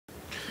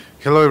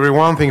Hello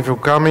everyone, thank you for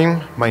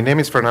coming. My name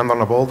is Fernando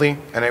Arnabold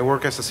and I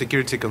work as a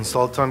security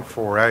consultant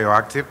for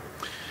IOActive.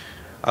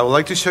 I would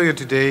like to show you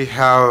today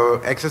how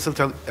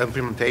XSLT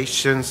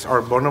implementations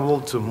are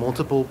vulnerable to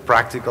multiple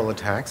practical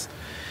attacks.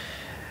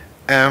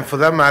 And for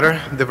that matter,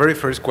 the very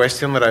first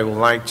question that I would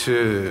like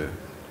to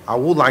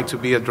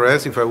be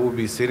addressed if I would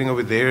be sitting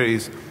over there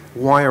is,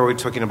 why are we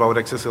talking about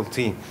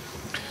XSLT?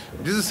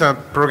 This is a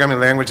programming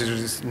language that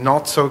is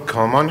not so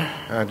common.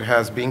 It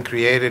has been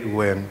created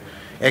when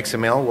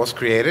XML was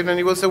created, and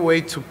it was a way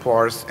to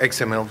parse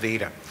XML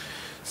data.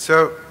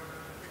 So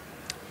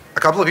a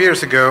couple of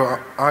years ago,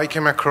 I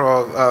came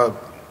across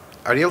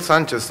Ariel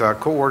Sanchez, a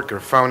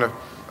coworker, found an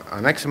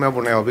XML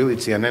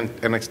vulnerability and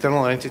an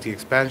external entity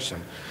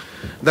expansion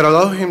that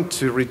allowed him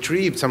to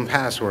retrieve some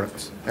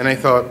passwords. And I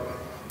thought,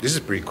 this is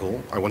pretty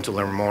cool. I want to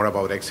learn more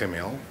about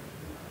XML,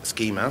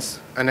 schemas,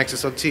 and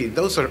XSLT.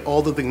 Those are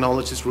all the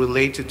technologies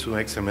related to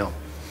XML.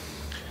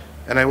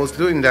 And I was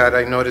doing that,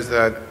 I noticed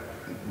that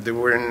there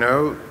were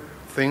no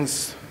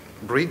things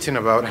written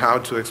about how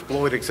to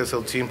exploit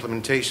XSLT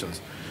implementations.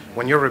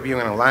 When you're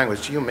reviewing a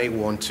language, you may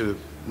want to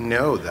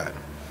know that.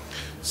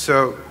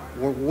 So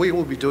what we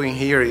will be doing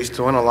here is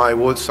to analyze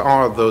what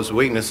are those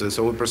weaknesses.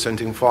 So we're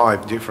presenting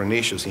 5 different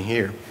issues in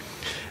here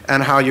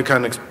and how you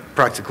can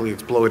practically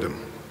exploit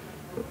them.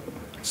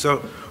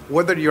 So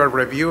whether you are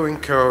reviewing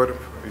code,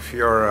 if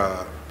you're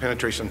a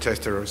penetration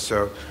tester or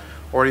so,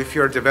 or if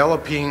you're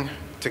developing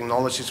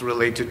technologies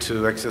related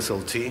to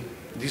XSLT,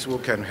 this will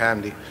come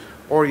handy.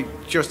 Or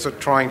just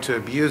trying to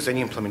abuse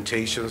any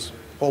implementations,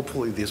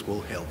 hopefully this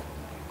will help.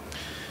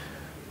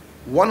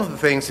 One of the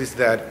things is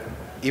that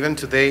even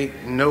today,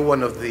 no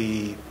one of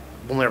the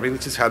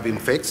vulnerabilities have been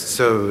fixed,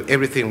 so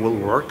everything will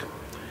work.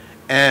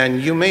 And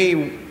you may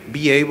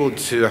be able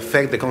to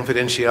affect the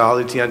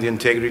confidentiality and the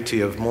integrity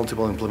of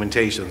multiple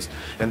implementations.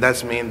 And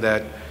that means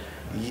that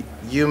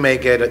you may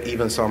get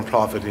even some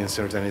profit in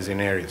certain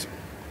scenarios.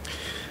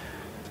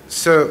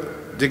 So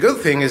the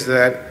good thing is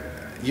that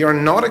you're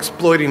not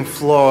exploiting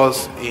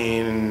flaws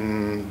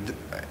in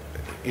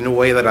a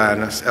way that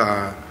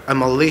a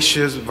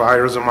malicious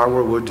virus or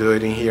malware would do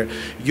it in here.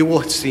 You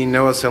will see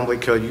no assembly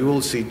code. You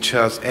will see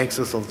just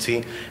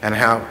XSLT and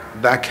how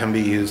that can be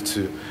used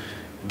to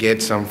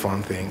get some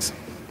fun things.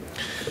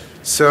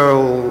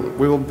 So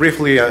we will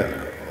briefly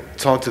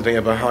talk today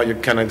about how you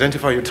can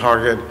identify your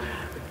target,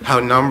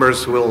 how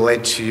numbers will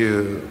let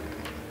you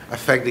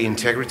affect the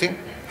integrity,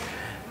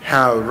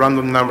 how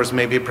random numbers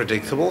may be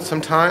predictable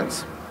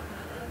sometimes.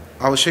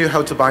 I will show you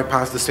how to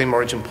bypass the same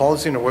origin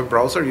policy in a web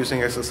browser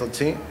using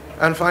XSLT,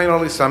 and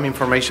finally some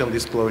information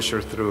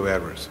disclosure through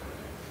errors.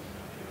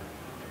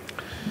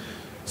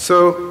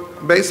 So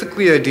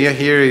basically the idea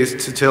here is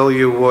to tell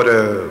you what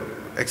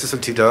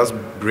XSLT does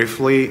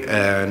briefly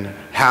and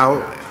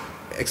how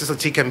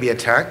XSLT can be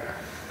attacked.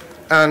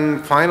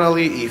 And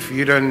finally, if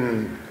you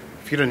don't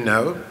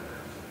know.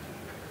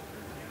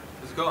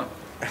 How's it going?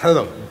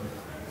 Hello.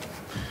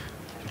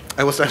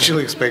 I was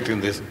actually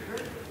expecting this.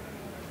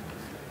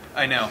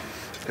 I know.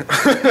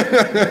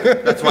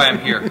 That's why I'm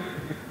here.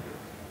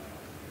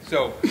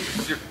 So,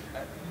 use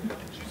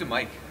a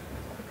mic.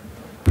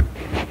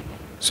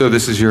 So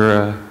this is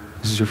your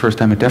first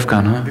time at DEF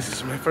CON, huh? This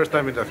is my first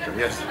time at DEF CON,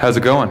 yes. How's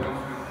it going?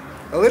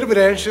 A little bit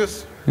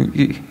anxious.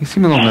 You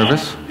seem a little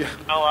nervous. Yeah.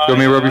 You want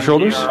me to rub your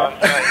shoulders?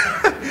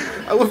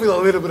 I will feel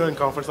a little bit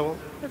uncomfortable.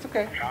 That's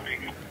okay.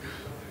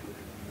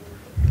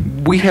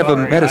 We have a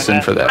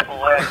medicine for that.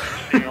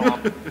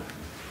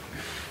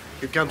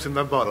 It comes in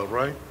that bottle,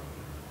 right?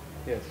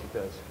 Yes, it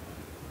does.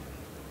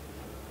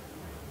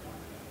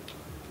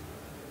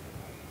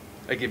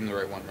 I gave him the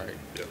right one, right?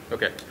 Yeah.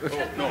 Okay.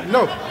 Oh,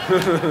 no.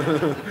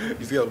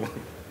 He's the other one.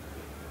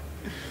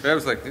 I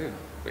was like, dude,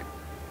 wait,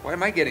 why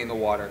am I getting the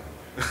water?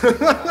 I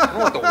don't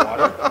want the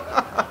water.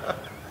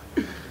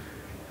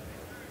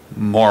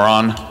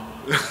 Moron.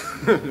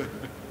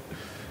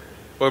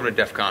 Welcome to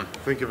DEF CON.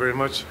 Thank you very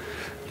much.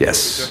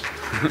 Yes.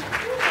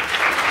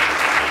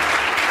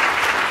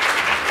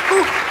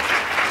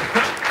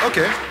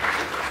 Okay.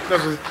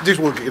 This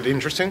will get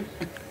interesting.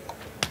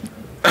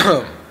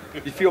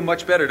 You feel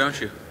much better, don't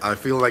you? I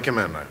feel like a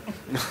man now.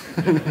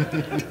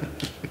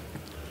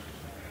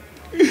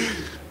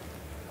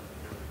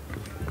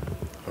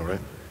 All right.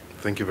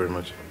 Thank you very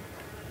much.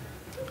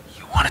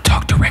 You want to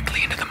talk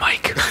directly into the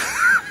mic.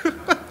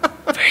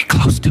 Very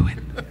close to it.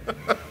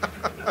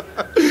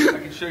 I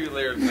can show you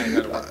later tonight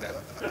how to work that.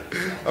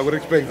 I would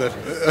expect that.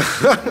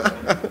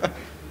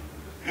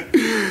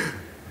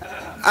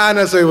 And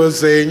as I was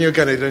saying, you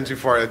can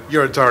identify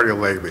your target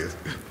like this.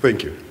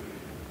 Thank you.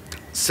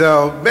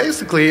 So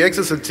basically,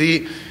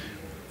 XSLT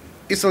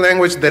is a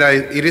language that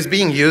it is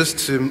being used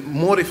to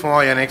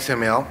modify an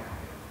XML.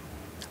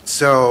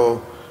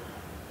 So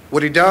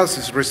what it does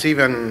is receive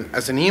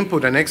as an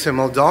input an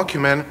XML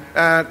document,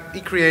 and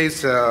it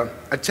creates a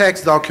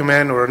text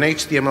document or an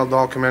HTML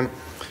document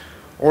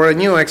or a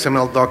new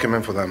XML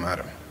document for that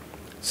matter.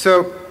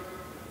 So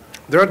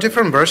there are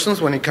different versions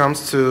when it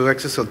comes to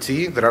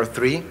XSLT. There are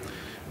 3.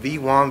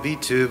 V1,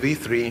 V2,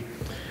 V3,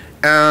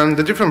 and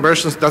the different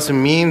versions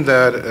doesn't mean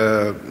that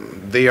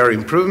they are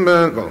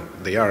improvement, well,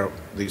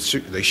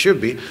 they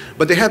should be,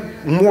 but they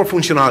have more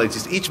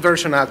functionalities. Each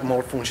version adds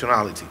more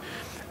functionality.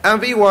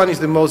 And V1 is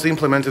the most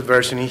implemented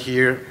version in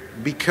here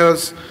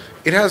because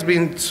it has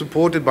been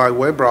supported by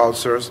web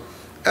browsers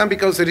and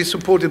because it is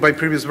supported by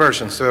previous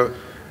versions. So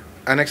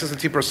an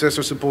XSLT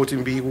processor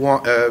supporting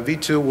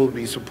V2 will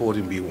be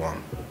supporting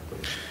V1.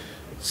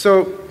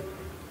 So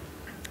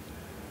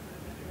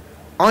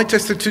I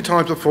tested two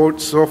types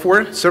of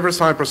software,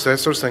 server-side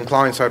processors and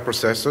client-side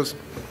processors.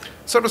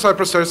 Server-side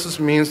processors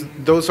means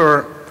those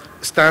are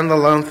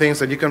standalone things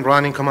that you can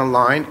run in command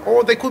line,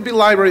 or they could be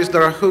libraries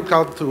that are hooked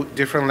up to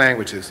different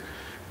languages,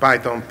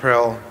 Python,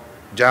 Perl,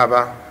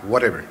 Java,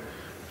 whatever.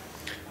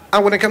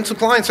 And when it comes to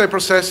client-side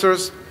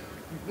processors,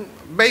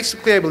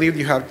 basically I believe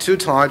you have two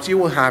types. You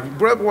will have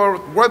web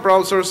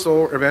browsers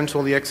or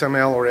eventually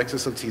XML or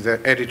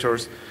XSLT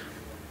editors.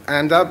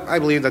 And I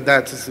believe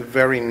that is a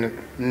very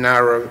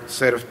narrow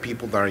set of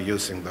people that are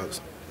using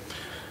those.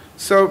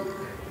 So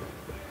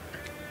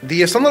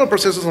the standalone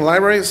processors and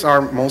libraries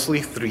are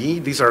mostly three.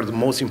 These are the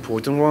most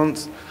important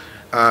ones,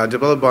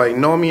 developed by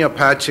Nomi,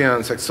 Apache,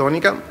 and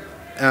Saxonica.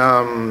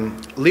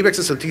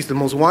 libXSLT is the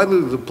most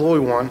widely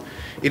deployed one.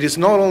 It is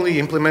not only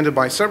implemented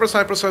by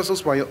server-side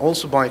processors, but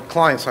also by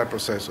client-side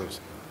processors,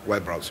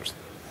 web browsers.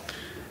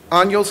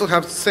 And you also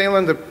have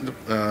Salem,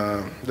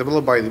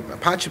 developed by the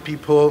Apache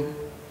people,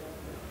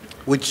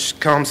 which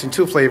comes in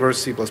two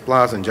flavors, C++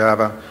 and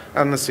Java,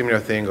 and a similar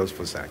thing goes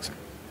for Saxon.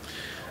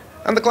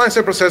 And the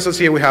client-side processors,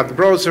 here we have the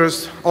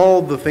browsers.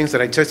 All the things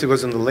that I tested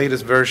was in the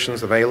latest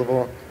versions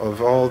available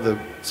of all the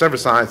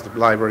server-side, the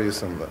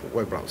libraries, and the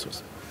web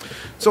browsers.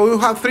 So we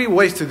have three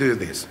ways to do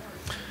this.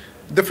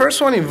 The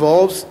first one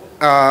involves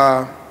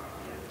an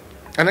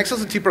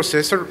XSLT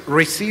processor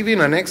receiving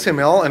an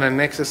XML and an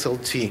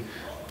XSLT.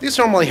 This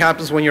normally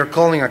happens when you're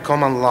calling a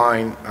command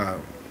line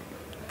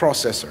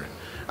processor.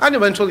 And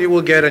eventually you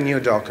will get a new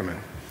document.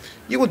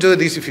 You will do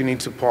this if you need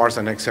to parse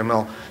an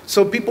XML.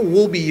 So people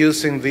will be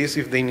using this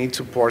if they need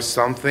to parse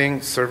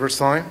something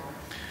server-side.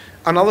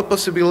 Another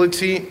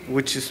possibility,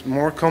 which is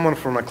more common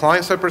from a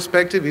client-side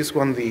perspective, is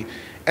when the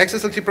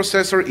XSLT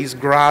processor is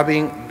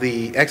grabbing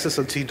the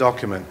XSLT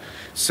document.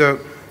 So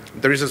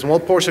there is a small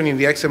portion in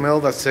the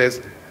XML that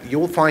says, you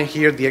will find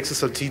here the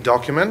XSLT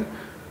document,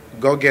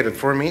 go get it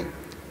for me,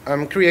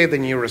 and create the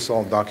new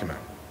result document.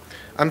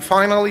 And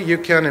finally, you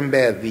can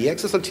embed the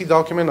XSLT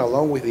document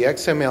along with the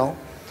XML,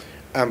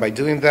 and by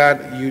doing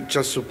that, you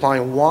just supply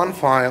one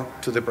file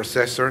to the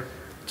processor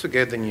to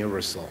get the new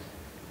result.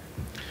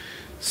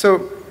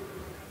 So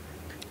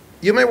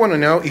you may want to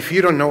know, if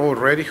you don't know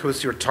already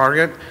who's your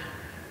target,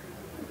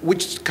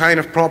 which kind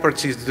of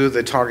properties do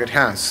the target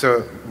have.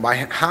 So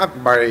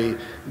by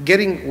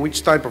getting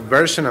which type of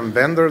version and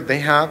vendor they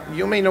have,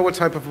 you may know what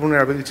type of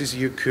vulnerabilities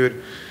you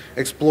could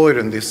exploit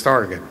in this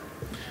target.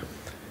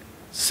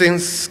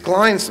 Since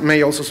clients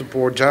may also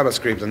support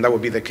JavaScript, and that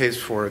would be the case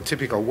for a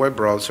typical web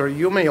browser,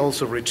 you may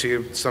also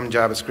retrieve some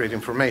JavaScript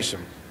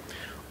information.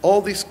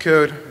 All this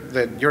code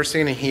that you're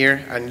seeing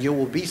here and you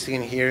will be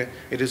seeing here,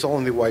 it is all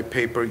in the white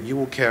paper.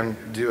 You can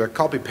do a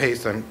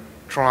copy-paste and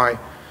try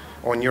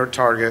on your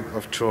target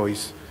of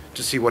choice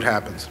to see what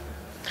happens.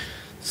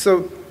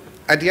 So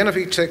at the end of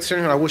each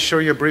section, I will show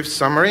you a brief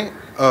summary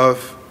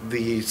of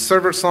the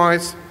server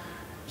sides.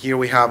 Here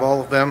we have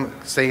all of them,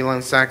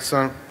 Salem,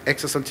 Saxon,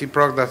 XSLT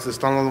Proc, that's the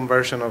standalone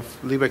version of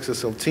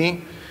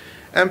libXSLT,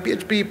 and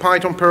PHP,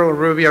 Python, Perl, and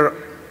Ruby are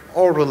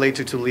all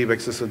related to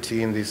libXSLT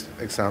in this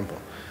example.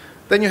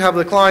 Then you have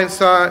the client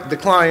side, the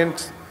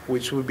client,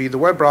 which would be the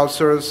web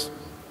browsers.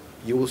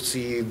 You will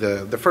see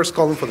the first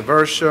column for the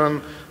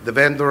version, the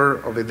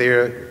vendor over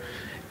there,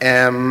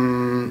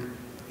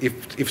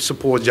 if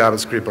support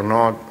JavaScript or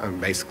not, and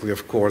basically,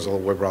 of course, all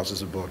web browsers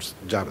support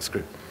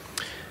JavaScript.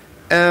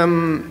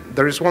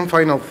 There is one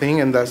final thing,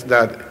 and that's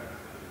that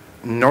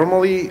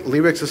normally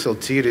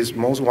libXSLT is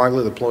most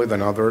widely deployed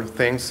than other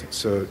things,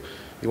 so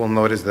you will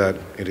notice that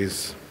it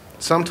is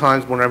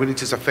sometimes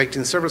vulnerabilities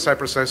affecting server-side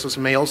processors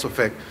may also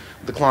affect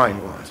the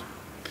client ones.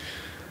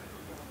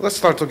 Let's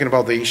start talking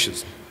about the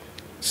issues.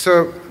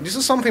 So this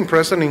is something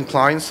present in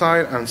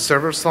client-side and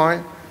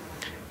server-side,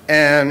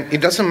 and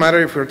it doesn't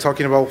matter if we're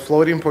talking about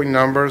floating point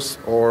numbers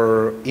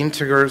or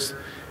integers.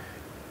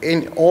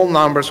 In all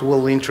numbers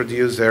will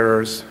introduce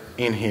errors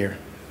in here.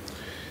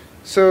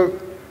 So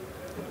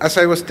as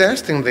I was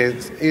testing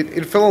this,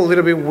 it felt a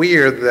little bit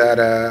weird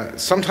that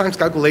sometimes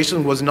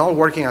calculation was not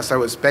working as I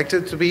was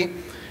expected to be.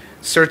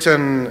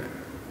 Certain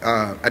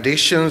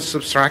additions,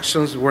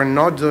 subtractions were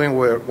not doing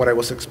what I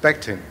was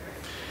expecting.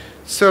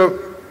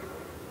 So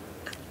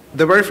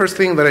the very first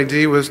thing that I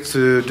did was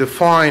to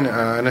define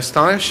an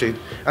style sheet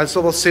as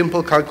a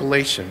simple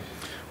calculation.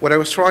 What I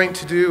was trying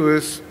to do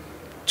was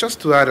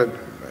just to add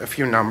a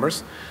few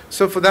numbers.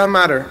 So for that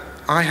matter,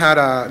 I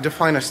had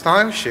defined a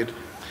style sheet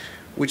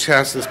which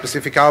has a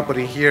specific output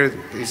in here.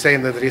 It's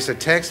saying that there is a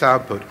text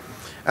output.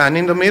 And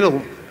in the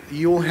middle,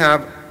 you'll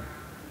have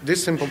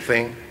this simple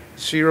thing,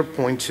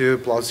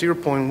 0.2 plus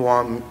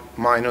 0.1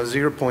 minus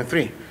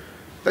 0.3.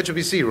 That should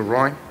be 0,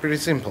 right? Pretty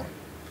simple.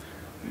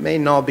 May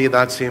not be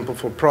that simple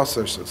for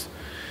processors.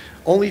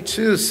 Only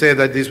 2 said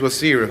that this was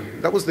 0.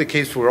 That was the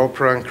case for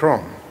Opera and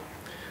Chrome.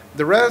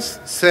 The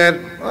rest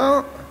said,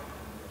 well,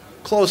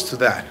 close to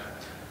that.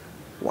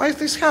 Why is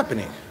this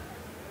happening?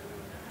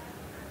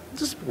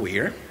 This is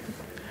weird.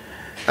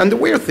 And the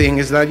weird thing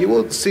is that you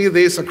will see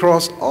this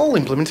across all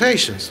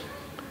implementations.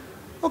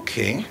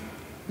 Okay,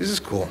 this is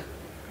cool.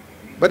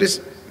 But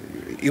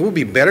it would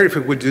be better if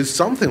we would do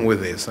something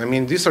with this. I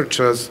mean, these are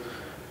just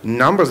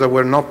numbers that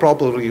were not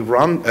properly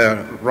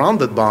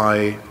rounded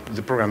by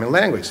the programming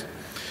language.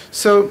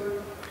 So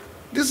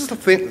this is the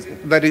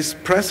thing that is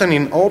present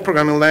in all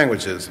programming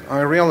languages.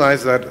 I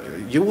realize that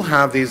you will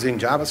have these in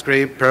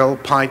JavaScript, Perl,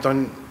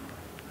 Python,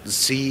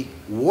 C,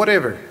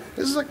 whatever.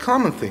 This is a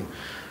common thing.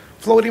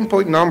 Floating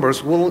point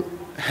numbers will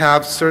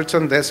have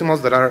certain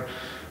decimals that are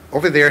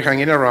over there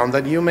hanging around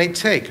that you may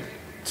take.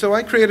 So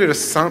I created a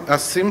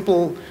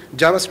simple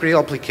JavaScript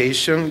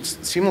application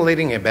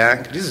simulating a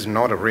bank. This is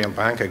not a real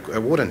bank. I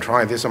wouldn't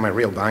try this on my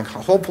real bank.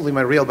 Hopefully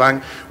my real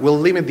bank will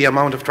limit the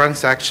amount of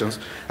transactions.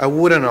 I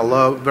wouldn't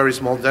allow very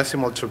small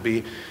decimal to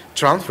be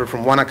transferred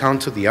from one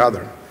account to the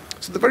other.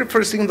 So the very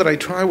first thing that I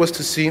tried was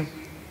to see,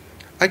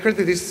 I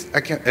created this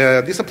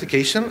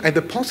application. I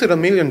deposited $1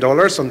 million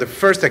on the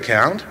first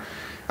account,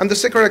 and the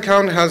second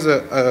account has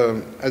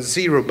a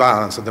 0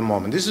 balance at the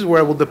moment. This is where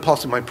I will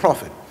deposit my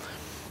profit.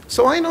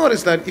 So I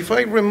noticed that if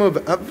I remove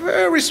a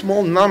very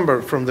small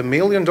number from the $1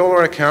 million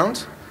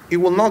account, it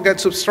will not get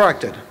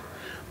subtracted,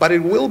 but it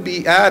will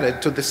be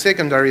added to the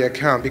secondary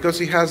account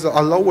because it has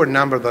a lower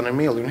number than $1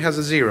 million. It has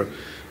a 0.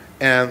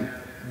 And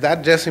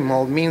that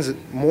decimal means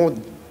more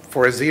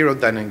for a 0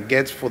 than it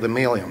gets for the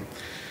million.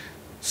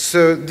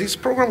 So this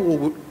program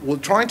will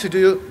try to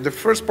do, the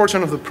first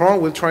portion of the program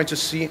will try to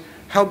see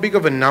how big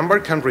of a number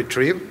can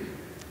retrieve.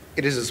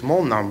 It is a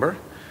small number.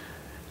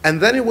 And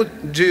then it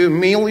would do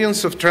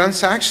millions of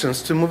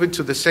transactions to move it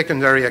to the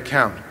secondary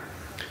account.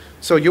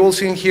 So you will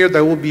see in here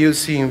that we'll be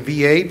using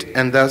V8,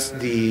 and that's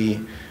the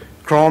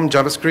Chrome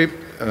JavaScript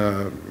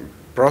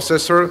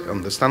processor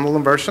on the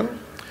standalone version.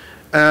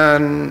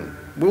 And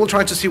we will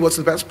try to see what's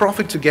the best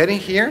profit to get in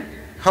here.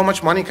 How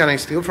much money can I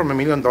steal from $1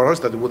 million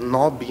that would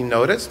not be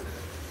noticed?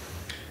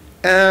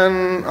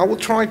 And I will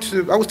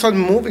start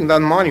moving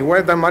that money,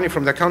 wire that money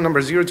from the account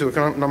number 0 to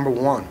account number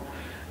 1.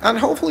 And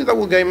hopefully that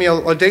will give me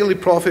a daily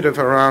profit of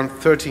around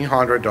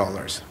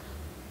 $1,300.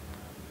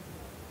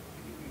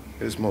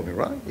 It's moving,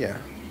 right? Yeah.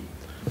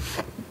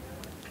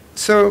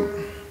 So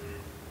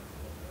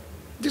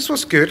this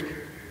was good,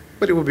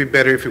 but it would be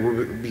better if it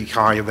would be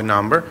higher, the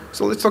number.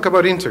 So let's talk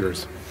about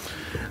integers.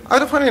 I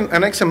defined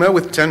an XML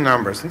with 10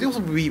 numbers, and this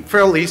will be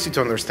fairly easy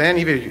to understand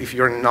even if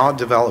you're not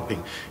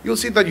developing. You'll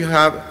see that you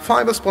have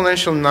 5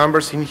 exponential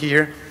numbers in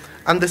here,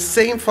 and the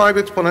same 5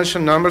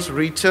 exponential numbers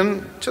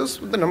written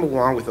just with the number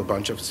 1 with a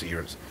bunch of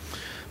zeros.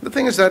 The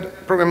thing is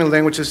that programming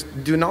languages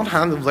do not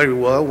handle very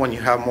well when you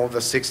have more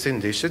than 16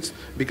 digits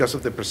because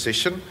of the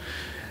precision.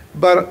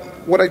 But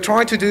what I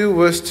tried to do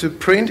was to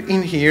print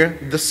in here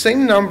the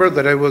same number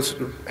that I was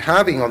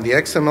having on the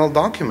XML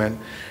document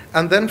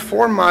and then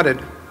format it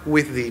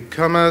with the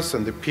commas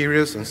and the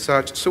periods and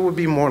such so it would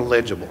be more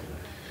legible.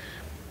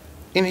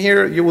 In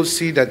here you will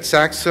see that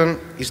Saxon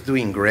is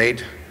doing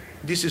great.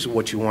 This is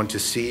what you want to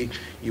see.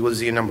 You will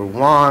see a number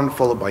 1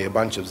 followed by a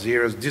bunch of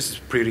zeros. This is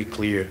pretty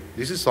clear.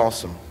 This is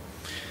awesome.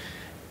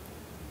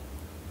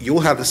 You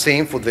will have the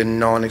same for the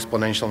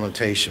non-exponential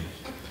notation.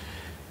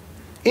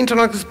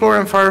 Internet Explorer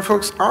and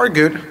Firefox are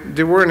good.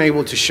 They weren't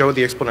able to show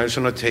the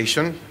exponential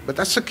notation, but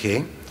that's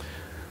okay.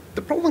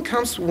 The problem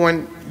comes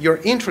when you're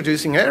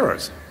introducing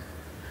errors,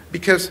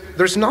 because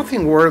there's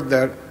nothing worse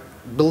than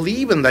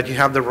believing that you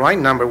have the right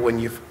number when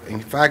in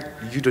fact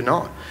you do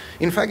not.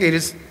 In fact,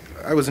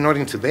 I was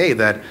noting today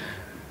that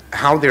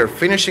how they're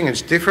finishing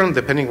is different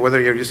depending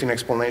whether you're using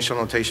exponential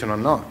notation or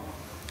not.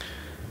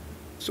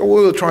 So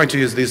we will try to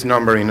use this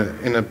number in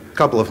a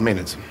couple of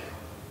minutes.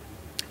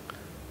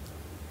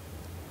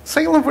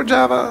 Salem for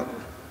Java,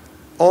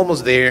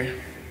 almost there.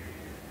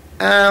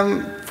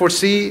 And for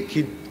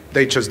C,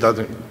 they just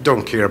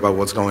don't care about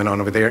what's going on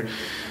over there.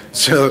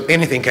 So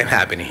anything can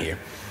happen here.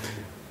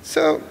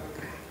 So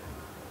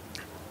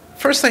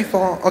first I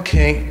thought,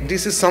 okay,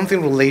 this is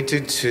something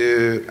related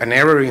to an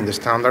error in the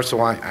standard, so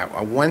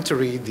I went to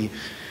read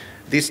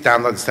this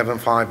standard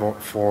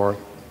 7.5.4,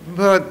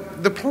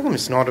 but the problem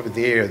is not over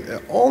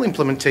there. All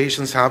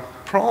implementations have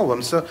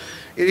problems, so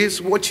it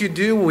is what you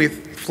do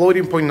with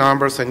floating point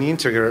numbers and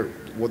integer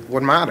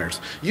what matters.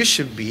 You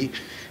should be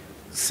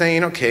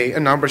saying, okay, a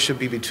number should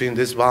be between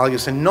these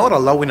values and not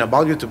allowing a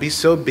value to be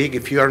so big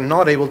if you are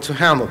not able to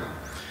handle it.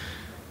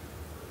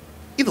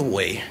 Either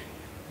way,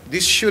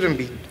 this shouldn't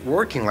be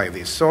working like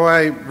this. So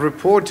I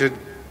reported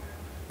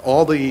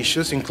all the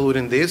issues,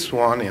 including this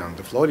one and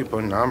the floating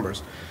point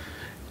numbers,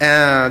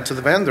 and to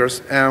the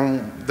vendors.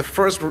 And the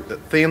first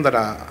thing that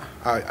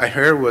I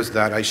heard was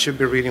that I should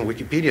be reading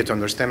Wikipedia to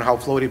understand how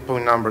floating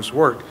point numbers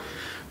work.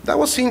 That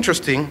was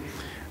interesting,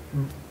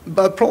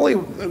 but probably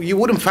you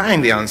wouldn't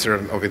find the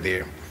answer over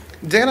there.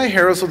 Then I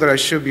heard also that I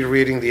should be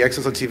reading the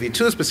XSLT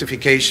v2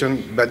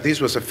 specification, but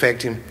this was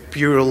affecting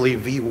purely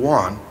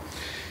v1.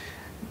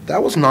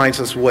 that was nice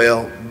as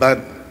well, but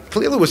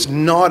clearly was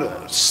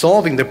not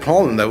solving the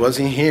problem that was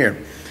in here.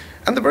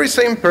 And the very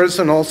same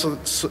person also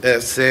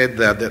said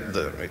that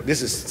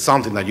this is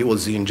something that you will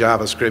see in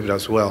JavaScript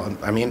as well.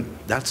 I mean,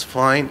 that's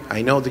fine.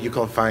 I know that you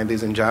can find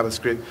this in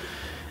JavaScript,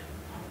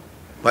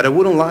 but I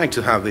wouldn't like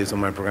to have this on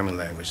my programming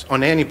language,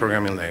 on any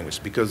programming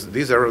language, because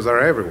these errors are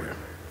everywhere.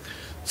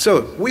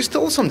 So we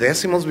stole some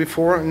decimals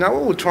before. Now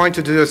we're trying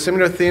to do a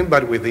similar thing,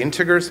 but with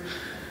integers.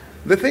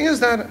 The thing is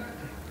that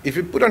if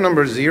you put a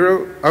number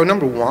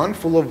 1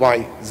 followed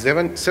by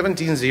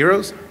 17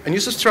 zeros, and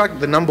you subtract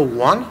the number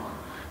 1,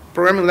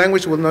 programming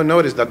language will not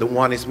notice that the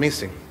 1 is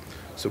missing.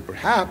 So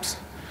perhaps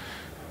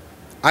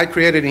I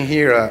created in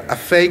here a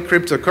fake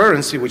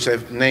cryptocurrency, which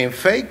I've named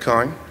fake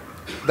coin,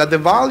 that the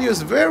value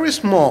is very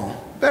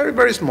small, very,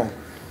 very small.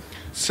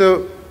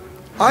 So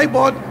I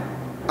bought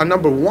a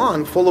number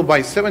 1 followed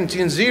by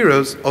 17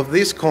 zeros of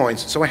these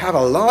coins. So I have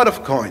a lot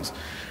of coins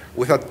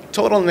with a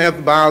total net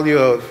value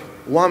of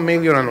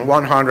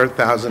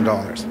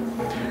 $1,100,000.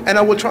 And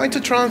I will try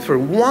to transfer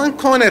 1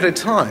 coin at a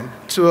time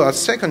to a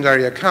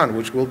secondary account,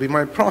 which will be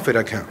my profit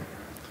account.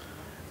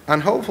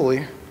 And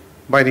hopefully,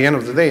 by the end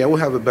of the day, I will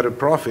have a better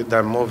profit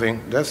than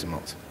moving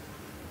decimals.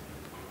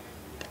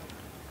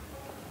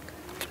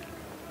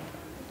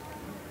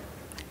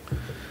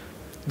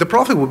 The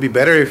profit would be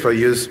better if I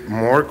use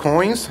more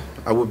coins.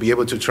 I would be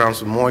able to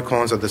transfer more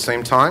coins at the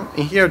same time.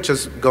 In here,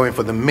 just going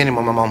for the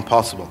minimum amount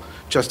possible,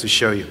 just to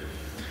show you.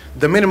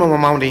 The minimum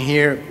amount in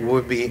here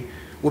would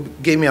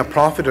give me a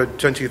profit of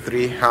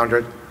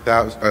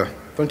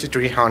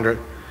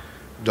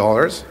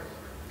 $2,300.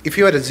 If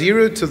you add a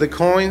 0 to the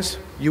coins,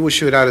 you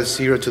should add a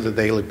 0 to the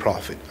daily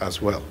profit as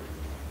well.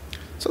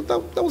 So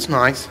that was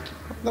nice.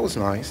 That was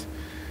nice.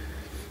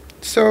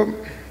 So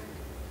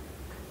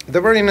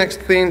the very next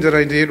thing that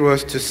I did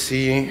was to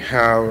see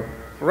how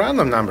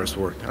random numbers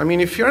work. I mean,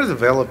 if you're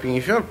developing,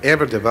 if you have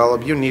ever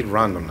developed, you need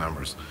random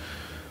numbers.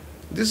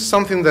 This is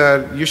something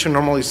that you should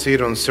normally see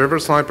it on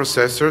server-side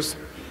processors.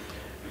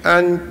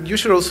 And you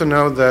should also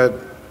know that,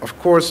 of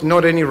course,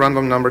 not any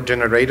random number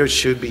generator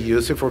should be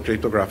used for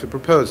cryptographic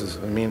purposes.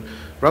 I mean,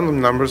 random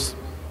numbers,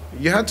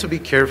 you have to be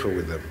careful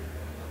with them.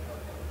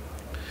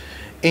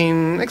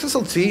 In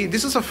XSLT,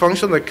 this is a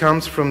function that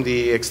comes from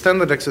the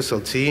extended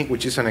XSLT,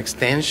 which is an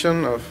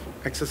extension of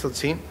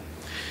XSLT.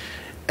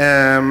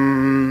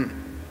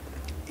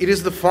 It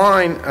is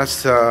defined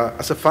as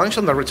a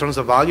function that returns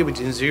a value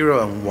between 0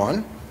 and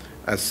 1,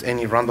 as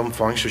any random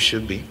function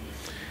should be.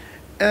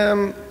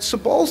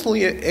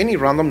 Supposedly, any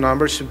random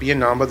number should be a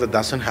number that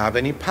doesn't have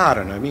any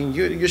pattern. I mean,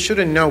 you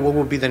shouldn't know what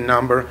would be the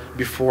number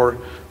before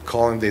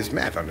calling this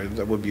method.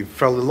 That would be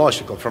fairly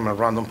logical from a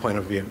random point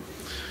of view.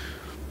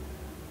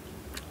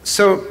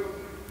 So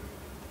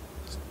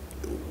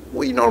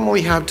we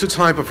normally have 2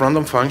 types of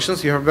random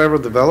functions you have ever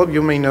developed.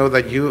 You may know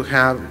that you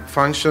have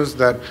functions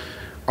that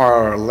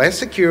are less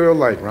secure,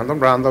 like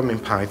random in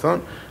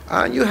Python,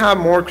 and you have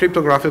more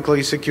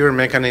cryptographically secure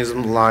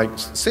mechanisms like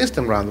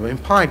system random in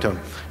Python.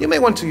 You may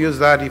want to use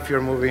that if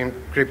you're moving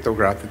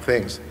cryptographic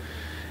things.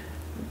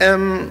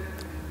 Some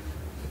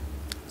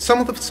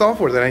of the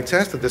software that I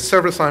tested, the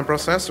server-side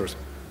processors,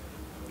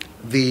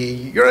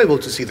 you're able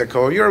to see the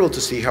code, you're able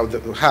to see how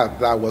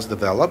that was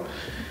developed.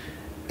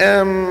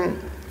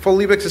 For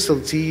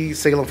libxslt,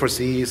 Salem for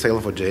C,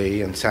 Salem for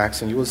J, and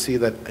Saxon, you will see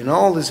that in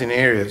all these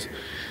scenarios,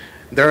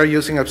 they are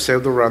using a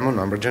pseudo-random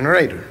number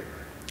generator,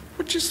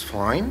 which is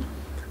fine.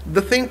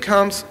 The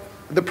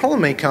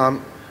problem may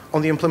come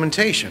on the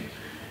implementation.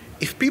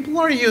 If people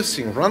are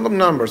using random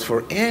numbers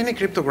for any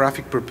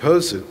cryptographic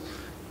purposes,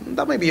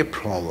 that may be a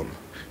problem,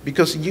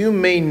 because you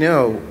may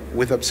know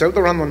with a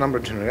pseudo-random number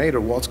generator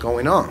what's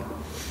going on.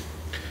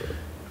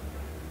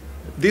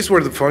 These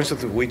were the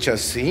functions that we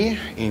just see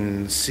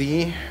in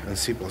C and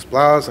C++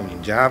 and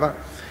in Java.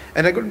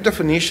 And a good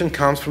definition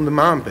comes from the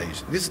man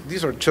page.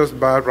 These are just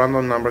bad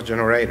random number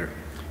generator.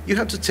 You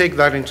have to take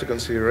that into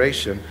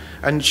consideration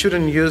and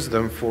shouldn't use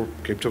them for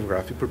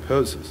cryptographic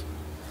purposes.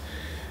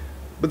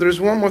 But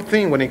there's one more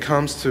thing when it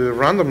comes to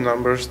random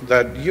numbers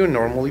that you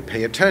normally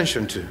pay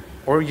attention to,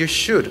 or you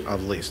should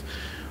at least.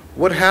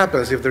 What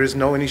happens if there is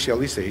no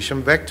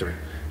initialization vector?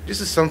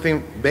 This is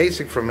something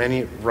basic from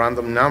any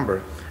random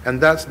number, and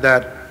that's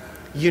that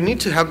you need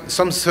to have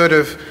some sort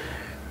of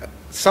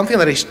something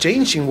that is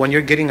changing when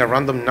you're getting a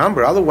random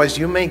number. Otherwise,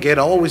 you may get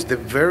always the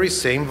very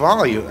same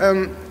value,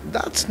 and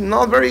that's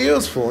not very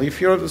useful if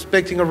you're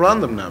expecting a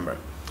random number.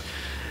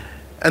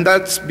 And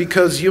that's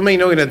because you may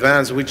know in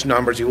advance which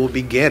numbers you will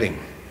be getting.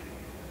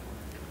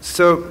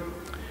 So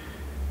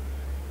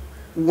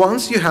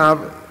once you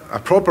have a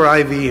proper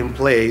IV in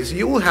place,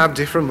 you will have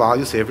different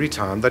values every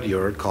time that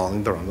you're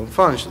calling the random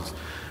functions.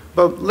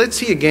 But let's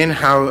see again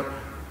how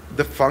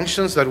the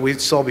functions that we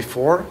saw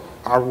before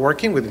are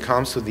working when it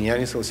comes to the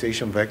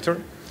initialization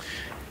vector.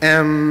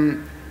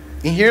 In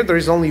here, there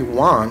is only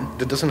one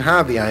that doesn't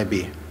have the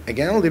IB.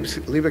 Again,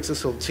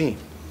 libxslt.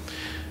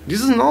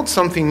 This is not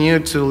something new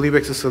to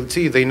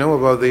libxslt. They know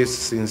about this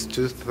since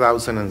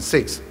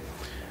 2006.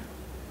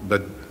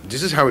 But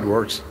this is how it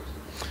works.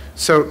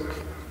 So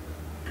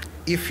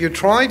If you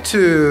try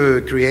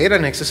to create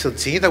an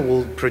XSLT that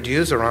will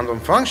produce a random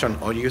function,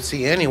 or you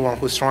see anyone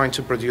who's trying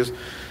to produce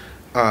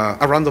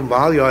a random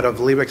value out of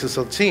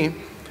libXSLT,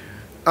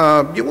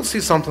 you will see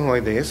something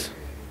like this.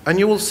 And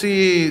you will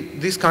see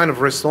these kind of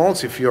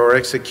results if you're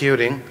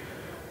executing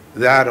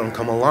that on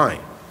command line.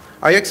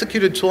 I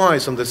executed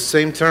twice on the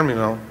same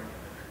terminal,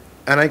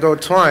 and I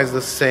got twice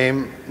the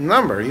same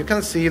number. You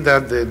can see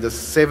that the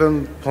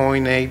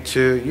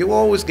 7.82, you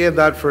always get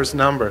that first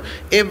number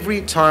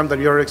every time that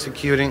you're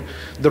executing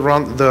the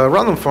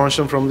random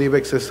function from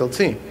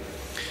libXSLT.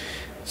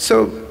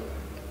 So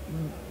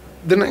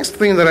the next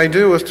thing that I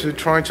do was to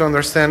try to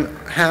understand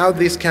how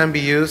this can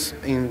be used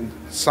in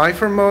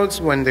cipher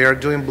modes when they are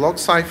doing block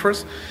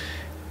ciphers.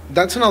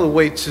 That's another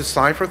way to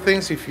cipher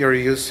things if you're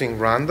using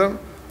random.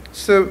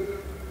 So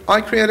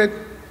I created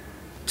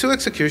 2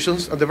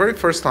 executions at the very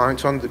first time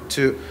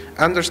to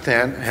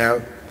understand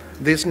how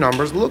these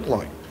numbers look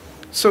like.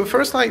 So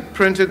first I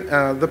printed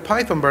the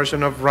Python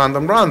version of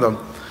random,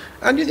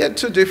 and you get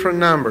 2 different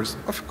numbers.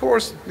 Of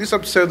course, this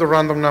is a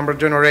random number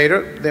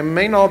generator. They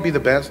may not be the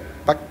best,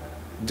 but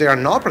they are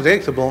not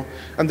predictable,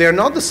 and they are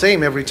not the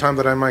same every time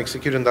that I'm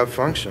executing that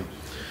function.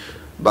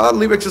 But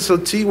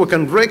libXSLT, we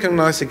can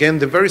recognize again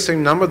the very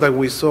same number that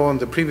we saw on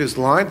the previous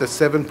slide, the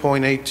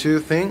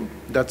 7.82 thing.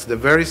 That's the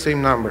very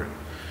same number.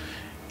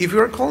 If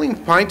you're calling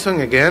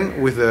Python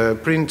again with the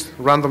print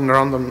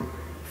random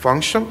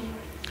function,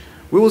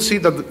 we will see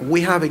that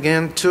we have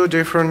again 2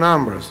 different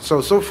numbers.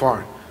 So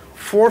far,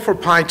 4 for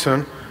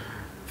Python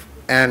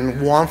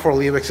and 1 for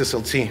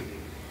libXSLT.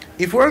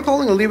 If we're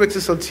calling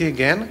libXSLT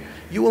again,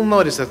 you will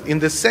notice that in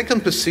the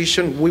second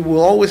position, we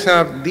will always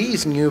have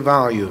this new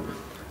value,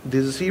 the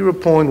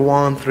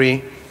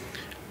 0.13,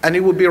 and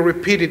it will be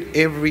repeated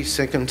every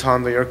second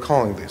time that you're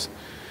calling this.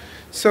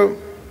 So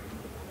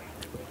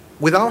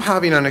without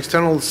having an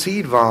external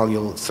seed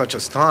value such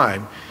as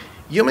time,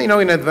 you may know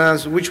in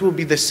advance which will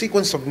be the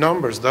sequence of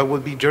numbers that will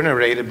be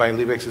generated by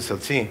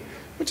libXSLT,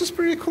 which is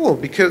pretty cool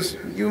because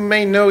you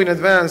may know in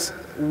advance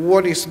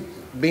what is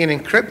being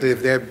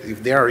encrypted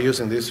if they are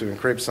using this to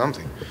encrypt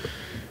something,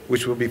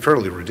 which will be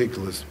fairly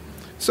ridiculous.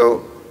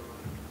 So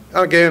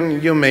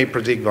again, you may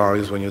predict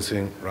values when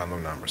using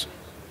random numbers.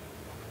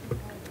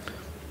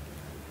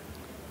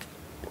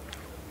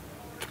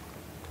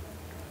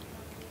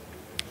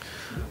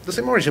 The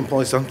same origin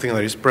point is something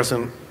that is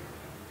present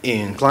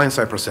in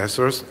client-side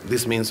processors.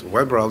 This means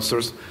web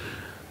browsers.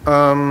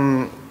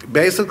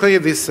 Basically,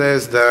 this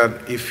says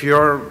that if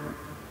you're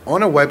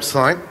on a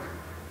website,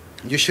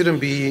 you shouldn't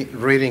be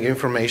reading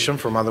information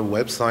from other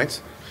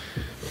websites.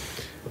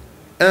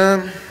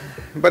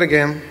 But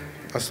again,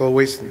 as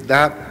always,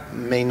 that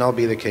may not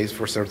be the case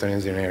for certain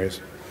engineers.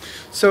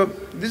 So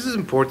this is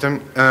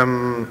important.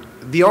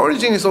 The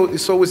origin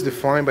is always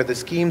defined by the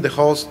scheme, the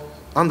host,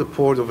 and the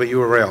port of a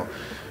URL.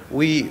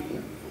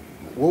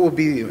 What will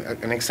be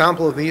an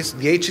example of this?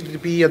 The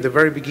HTTP at the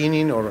very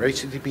beginning, or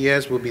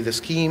HTTPS, will be the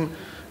scheme.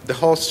 The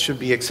host should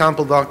be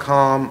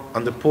example.com,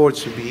 and the port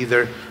should be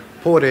either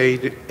port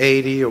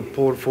 80 or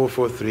port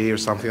 443 or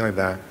something like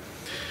that.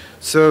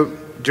 So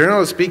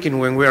generally speaking,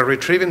 when we are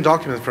retrieving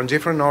documents from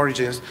different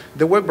origins,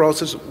 the web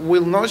browsers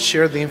will not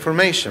share the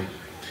information.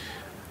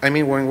 I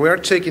mean, when we are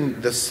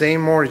taking the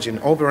same origin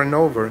over and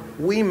over,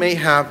 we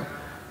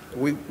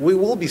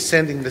will be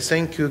sending the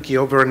same cookie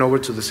over and over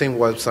to the same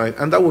website,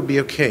 and that would be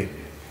okay.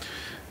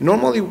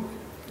 Normally,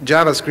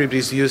 JavaScript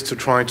is used to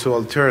try to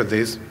alter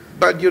this,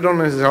 but you don't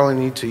necessarily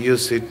need to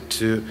use it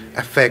to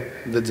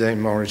affect the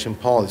same origin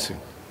policy.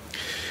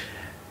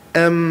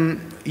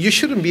 You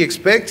shouldn't be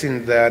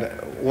expecting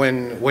that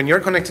when you're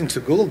connecting to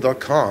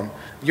google.com,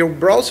 your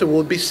browser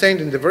will be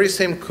sending the very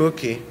same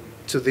cookie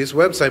to this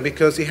website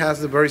because it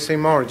has the very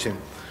same origin.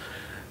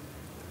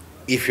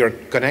 If you're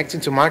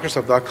connecting to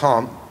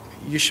microsoft.com,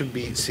 you should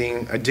be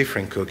seeing a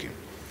different cookie.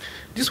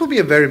 This will be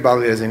a very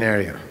valid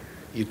scenario.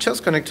 You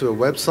just connect to a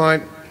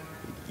website,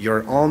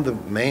 you're on the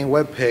main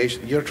web page,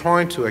 you're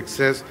trying to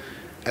access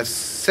a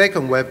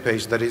second web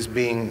page that is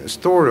being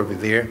stored over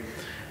there,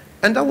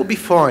 and that will be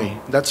fine.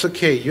 That's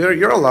okay.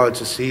 You're allowed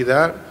to see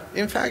that.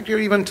 In fact, you're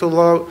even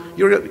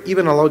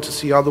allowed to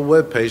see other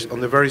web pages on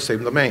the very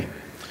same domain.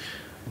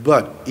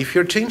 But if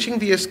you're changing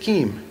the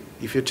scheme,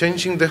 if you're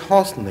changing the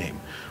host name,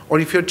 or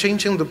if you're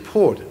changing the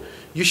port,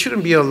 you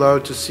shouldn't be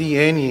allowed to see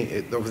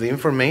any of the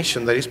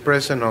information that is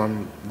present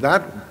on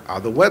that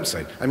other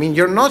website. I mean,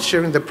 you're not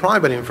sharing the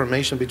private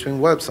information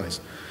between websites.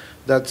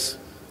 That's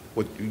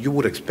what you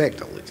would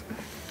expect, at least.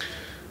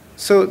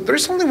 So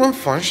there's only one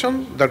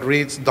function that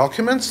reads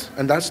documents,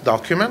 and that's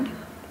document.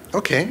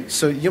 Okay,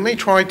 so you may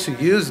try to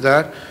use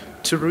that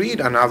to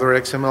read another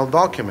XML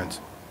document.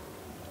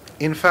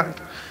 In fact,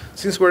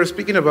 since we're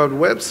speaking about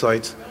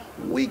websites,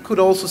 we could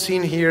also see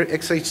in here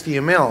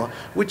XHTML,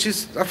 which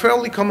is a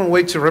fairly common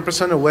way to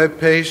represent a web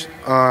page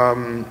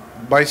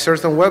by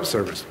certain web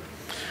servers.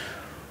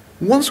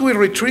 Once we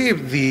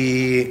retrieve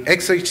the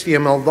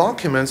XHTML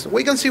documents,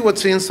 we can see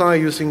what's inside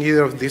using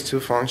either of these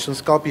 2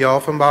 functions,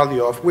 copyof and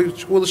valueof,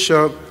 which will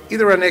show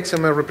either an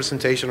XML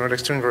representation or a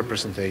string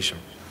representation.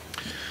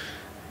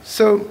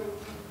 So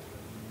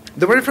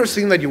The very first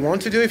thing that you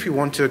want to do if you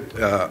want to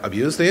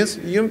abuse this,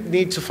 you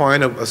need to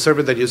find a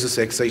server that uses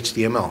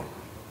XHTML.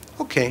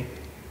 Okay,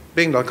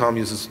 Bing.com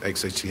uses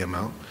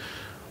XHTML.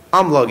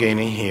 I'm logging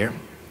in here.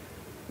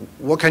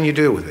 What can you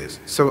do with this?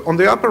 So on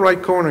the upper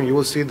right corner, you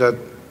will see that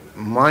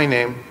my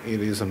name,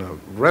 it is in a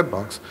red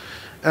box,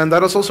 and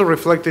that is also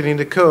reflected in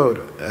the code.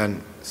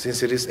 And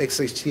since it is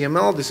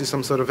XHTML, this is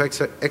some sort of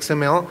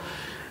XML,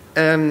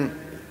 and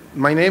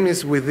my name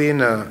is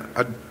within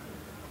an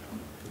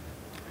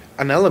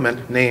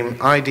element named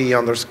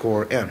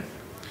ID_n.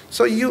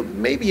 So you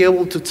may be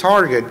able to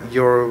target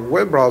your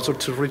web browser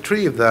to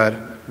retrieve that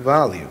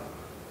value.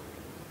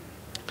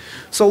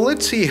 So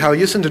let's see how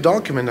using the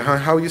document,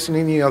 how using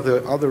any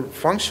other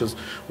functions,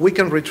 we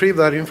can retrieve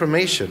that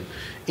information.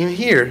 In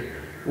here,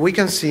 we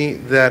can see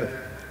that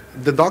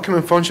the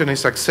document function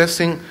is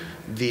accessing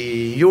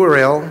the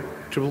URL,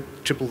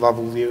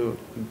 www.bing.com.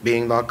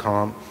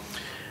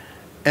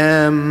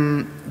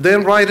 And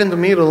then right in the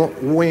middle,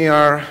 we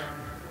are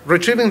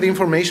retrieving the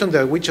information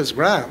that we just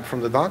grabbed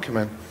from the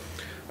document.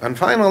 And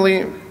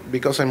finally,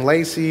 because I'm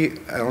lazy,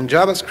 on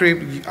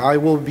JavaScript, I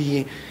will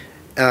be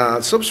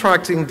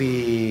subtracting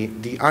the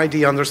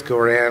ID_n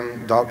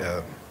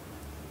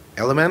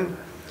element,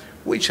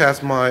 which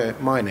has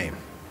my name.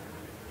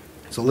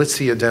 So let's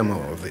see a demo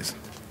of this.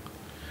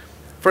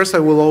 First, I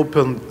will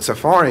open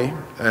Safari,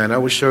 and I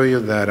will show you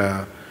that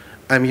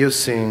I'm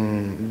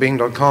using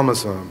Bing.com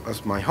as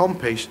my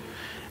homepage.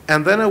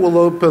 And then I will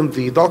open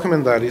the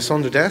document that is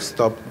on the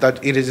desktop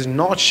that it is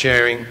not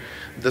sharing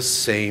the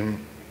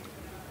same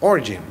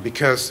origin,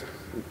 because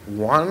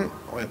one,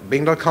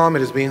 Bing.com,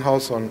 it is being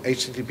hosted on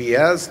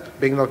HTTPS,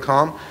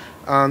 Bing.com,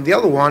 and the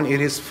other one,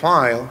 it is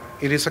a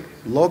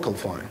local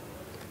file.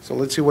 So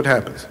let's see what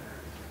happens.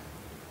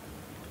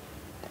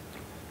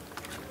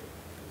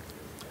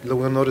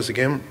 We'll notice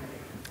again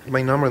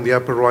my number in the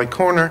upper right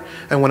corner,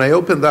 and when I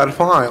open that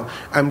file,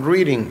 I'm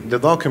reading the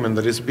document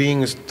that is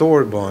being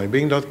stored by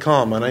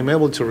Bing.com, and I'm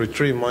able to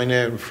retrieve my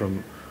name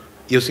from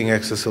using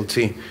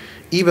XSLT.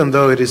 Even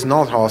though it is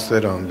not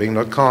hosted on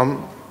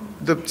Bing.com,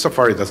 the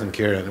Safari doesn't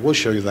care, and it will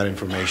show you that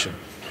information.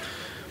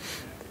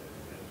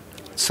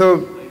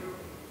 So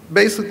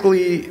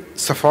basically,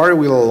 Safari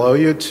will allow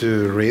you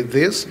to read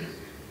this.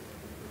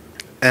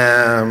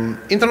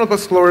 Internet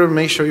Explorer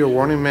may show you a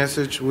warning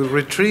message, will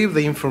retrieve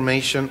the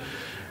information,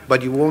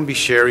 but you won't be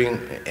sharing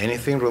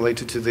anything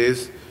related to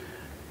this,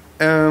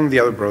 and the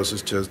other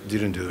browsers just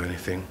didn't do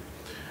anything.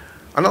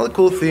 Another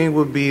cool thing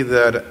would be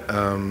that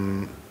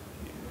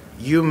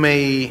you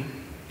may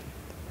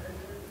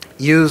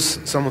use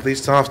some of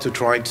this stuff to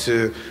try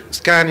to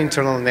scan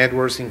internal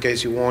networks in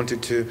case you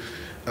wanted to.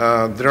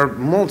 There are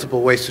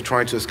multiple ways to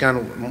try to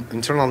scan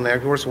internal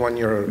networks when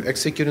you're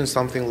executing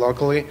something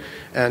locally,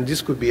 and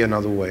this could be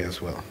another way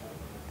as well.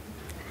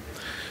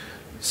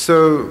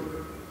 So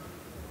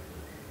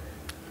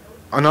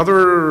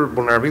another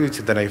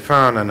vulnerability that I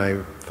found, and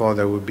I thought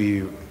that would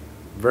be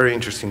very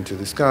interesting to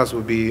discuss,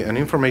 would be an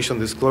information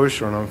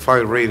disclosure on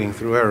file reading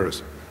through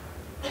errors.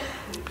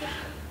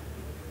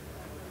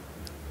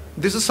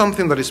 This is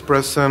something that is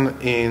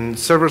present in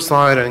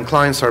server-side and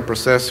client-side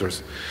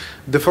processors.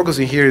 The focus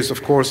in here is,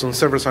 of course, on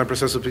server-side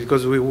processors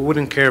because we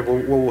wouldn't care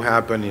what will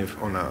happen if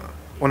on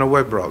a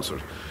web browser.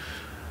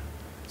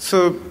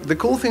 So the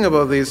cool thing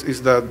about this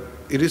is that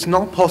it is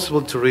not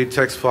possible to read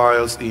text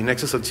files in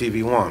XSLT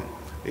v1.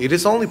 It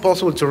is only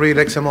possible to read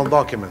XML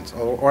documents,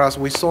 or as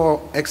we saw,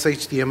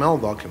 XHTML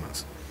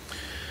documents.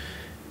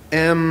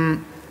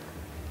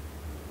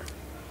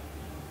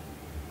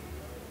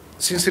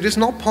 Since it is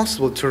not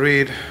possible to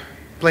read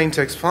plain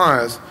text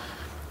files,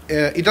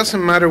 it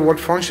doesn't matter what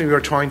function you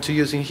are trying to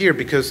use in here,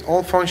 because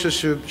all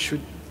functions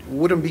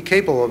wouldn't be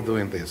capable of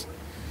doing this.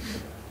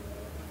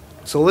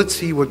 So let's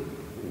see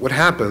what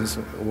happens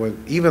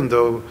even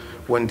though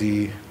when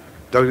the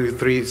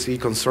W3C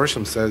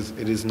consortium says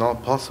it is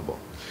not possible.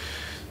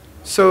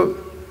 So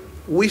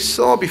we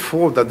saw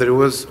before that there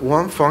was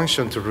one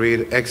function to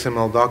read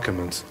XML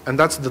documents, and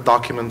that's the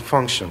document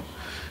function.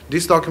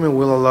 This document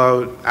will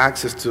allow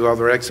access to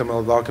other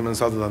XML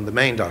documents other than the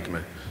main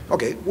document.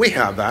 Okay, we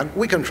have that.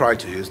 We can try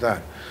to use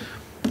that.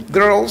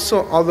 There are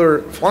also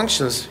other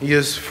functions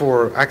used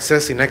for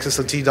accessing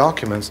XSLT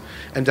documents,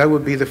 and that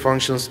would be the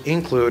functions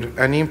include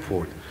and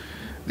import.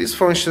 These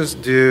functions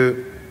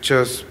do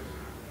just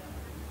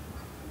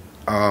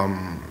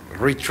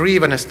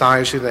retrieve a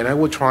style sheet, and I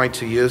will try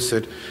to use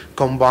it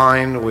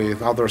combined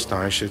with other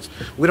style sheets.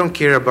 We don't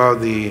care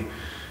about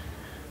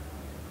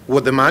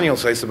what the manual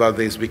says about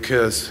this,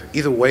 because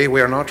either way, we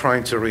are not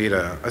trying to read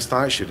a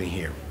style sheet in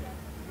here.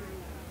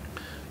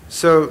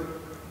 So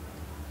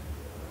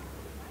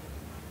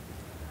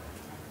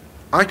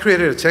I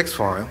created a text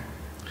file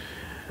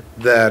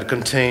that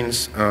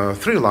contains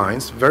 3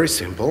 lines, very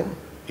simple.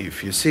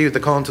 If you see the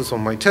contents of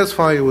my text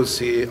file, you will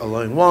see a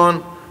line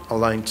 1, a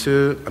line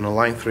 2, and a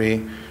line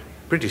 3.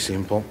 Pretty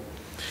simple.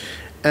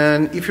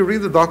 And if you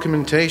read the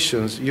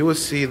documentations, you will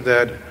see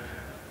that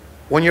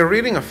when you're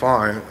reading a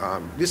file,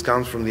 this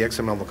comes from the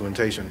XML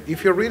documentation.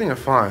 If you're reading a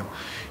file,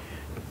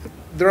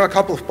 there are a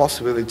couple of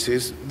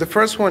possibilities. The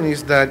first one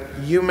is that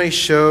you may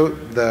show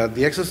that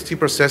the XSLT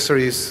processor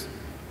is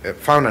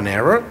found an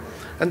error,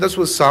 and that's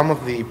what some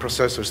of the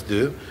processors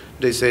do.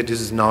 They say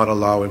this is not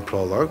allowed in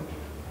Prolog.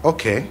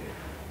 Okay,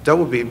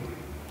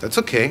 that's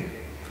okay.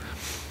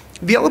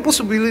 The other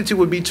possibility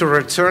would be to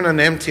return an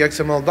empty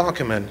XML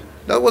document.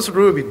 That's what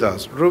Ruby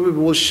does. Ruby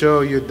will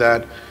show you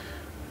that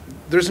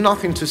there's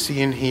nothing to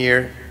see in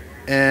here,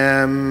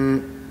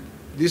 and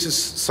this is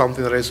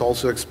something that is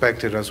also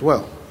expected as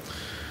well.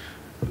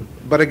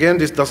 But again,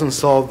 this doesn't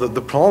solve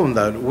the problem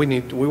that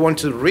we want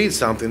to read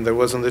something that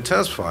was on the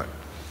test file.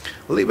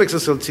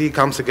 libxslt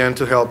comes again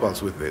to help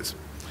us with this.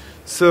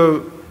 So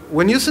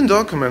when using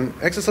document,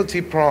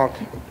 XSLT proc,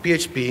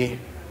 PHP,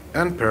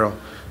 and Perl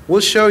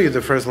will show you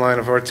the first line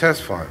of our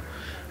test file.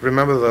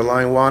 Remember the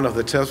line 1 of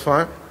the test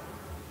file?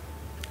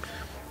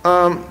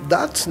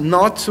 That's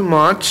not too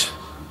much,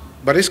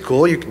 but it's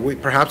cool.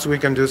 Perhaps we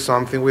can do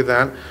something with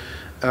that.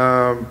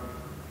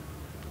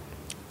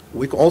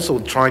 We can also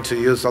try to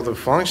use other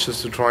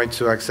functions to try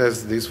to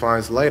access these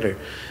files later.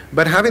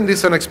 But having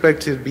this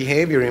unexpected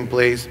behavior in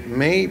place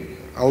may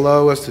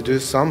allow us to do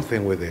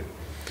something with it.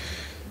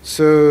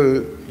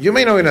 So you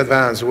may know in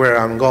advance where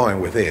I'm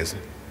going with this,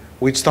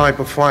 which type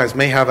of files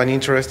may have an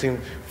interesting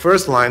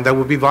first line that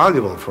would be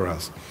valuable for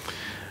us.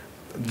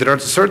 There are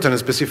certain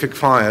specific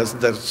files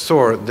that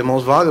store the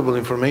most valuable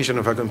information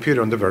of a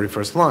computer on the very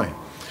first line.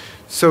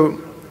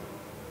 So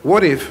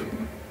what if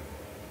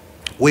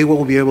we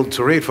will be able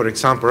to read, for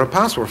example, a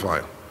password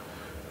file,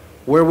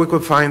 where we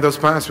could find those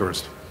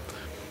passwords?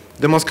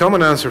 The most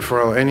common answer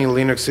for any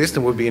Linux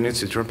system would be an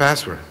etc.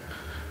 password.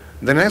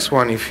 The next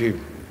one, if you,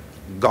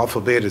 God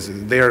forbid,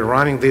 they are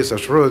running this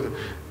as root,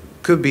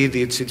 could be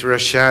the etc.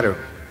 shadow.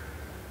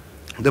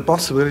 The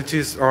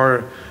possibilities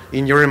are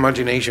in your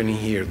imagination in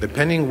here.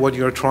 Depending what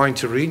you're trying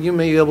to read, you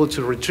may be able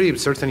to retrieve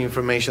certain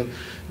information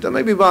that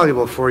may be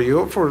valuable for you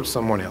or for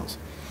someone else.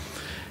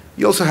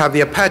 You also have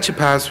the Apache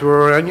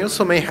password, and you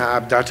also may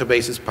have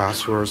databases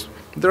passwords.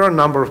 There are a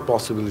number of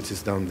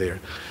possibilities down there.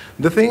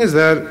 The thing is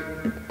that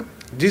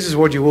this is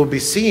what you will be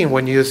seeing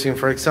when using,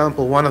 for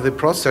example, one of the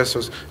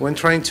processors when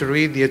trying to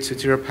read the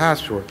etc.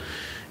 password.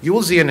 You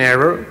will see an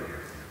error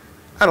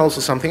and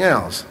also something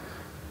else,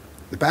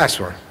 the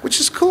password, which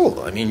is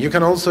cool. I mean, you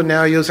can also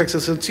now use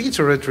XSLT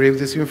to retrieve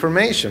this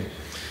information.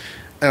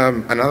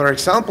 Another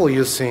example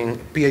using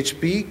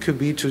PHP could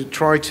be to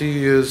try to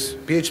use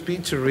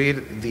PHP to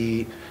read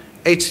the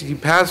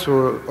HTTP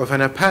password of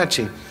an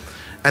Apache.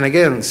 And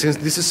again, since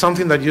this is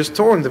something that you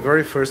store in the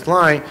very first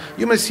line,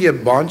 you may see a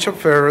bunch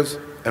of errors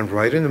and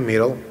right in the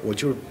middle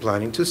what you're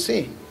planning to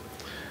see.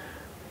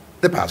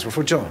 The password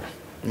for John,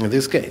 in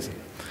this case.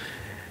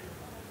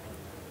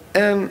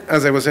 And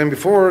as I was saying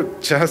before,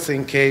 just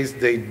in case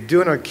they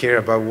do not care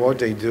about what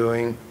they're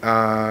doing,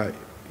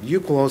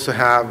 you could also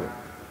have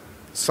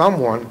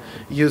someone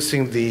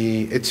using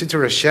the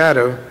etc.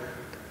 shadow,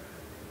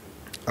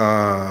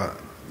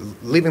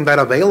 leaving that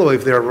available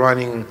if they're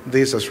running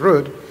this as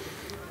root.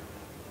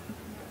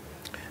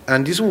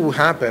 And this will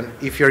happen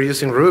if you're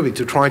using Ruby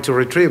to try to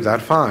retrieve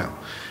that file.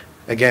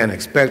 Again,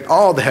 expect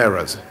all the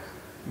errors,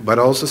 but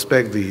also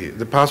expect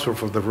the password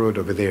for the root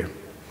over there.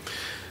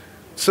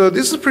 So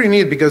this is pretty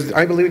neat because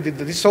I believe that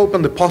this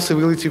opened the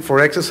possibility for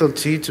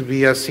XSLT to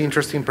be as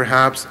interesting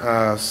perhaps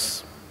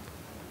as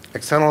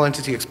external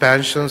entity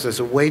expansions as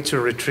a way to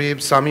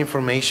retrieve some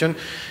information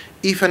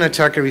if an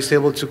attacker is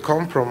able to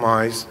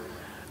compromise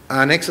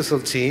an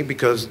XSLT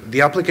because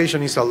the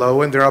application is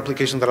allowing, there are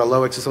applications that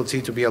allow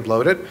XSLT to be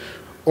uploaded,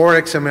 or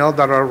XML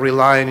that are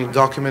relying in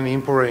document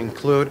import or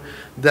include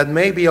that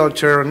may be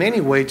altered in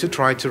any way to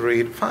try to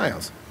read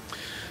files.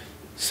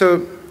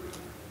 So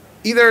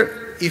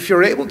either if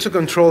you're able to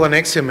control an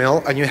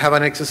XML and you have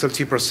an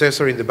XSLT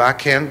processor in the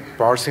back end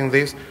parsing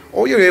this,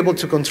 or you're able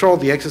to control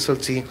the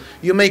XSLT,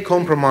 you may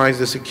compromise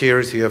the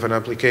security of an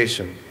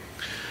application.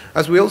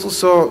 As we also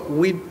saw,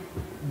 we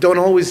don't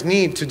always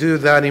need to do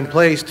that in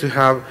place to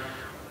have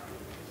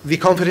the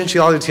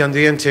confidentiality and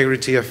the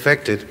integrity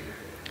affected,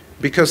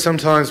 because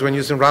sometimes when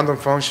using random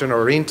function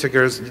or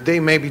integers,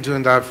 they may be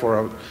doing that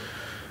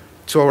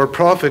to our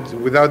profit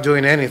without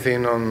doing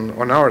anything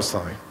on our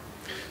side.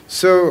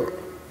 So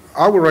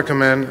I would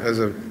recommend, as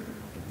a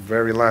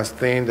very last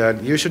thing,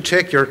 that you should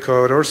check your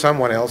code or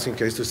someone else in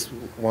case this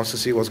wants to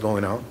see what's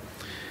going on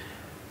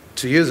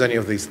to use any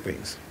of these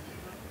things.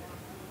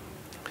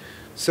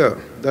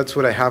 So that's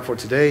what I have for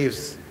today.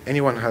 If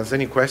anyone has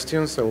any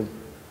questions, I'll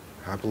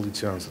happily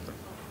to answer them.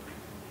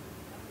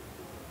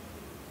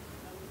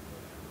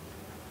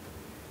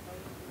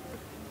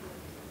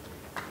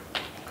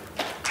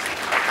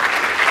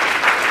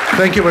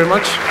 Thank you very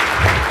much,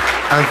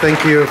 and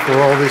thank you for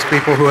all these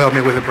people who helped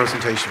me with the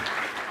presentation.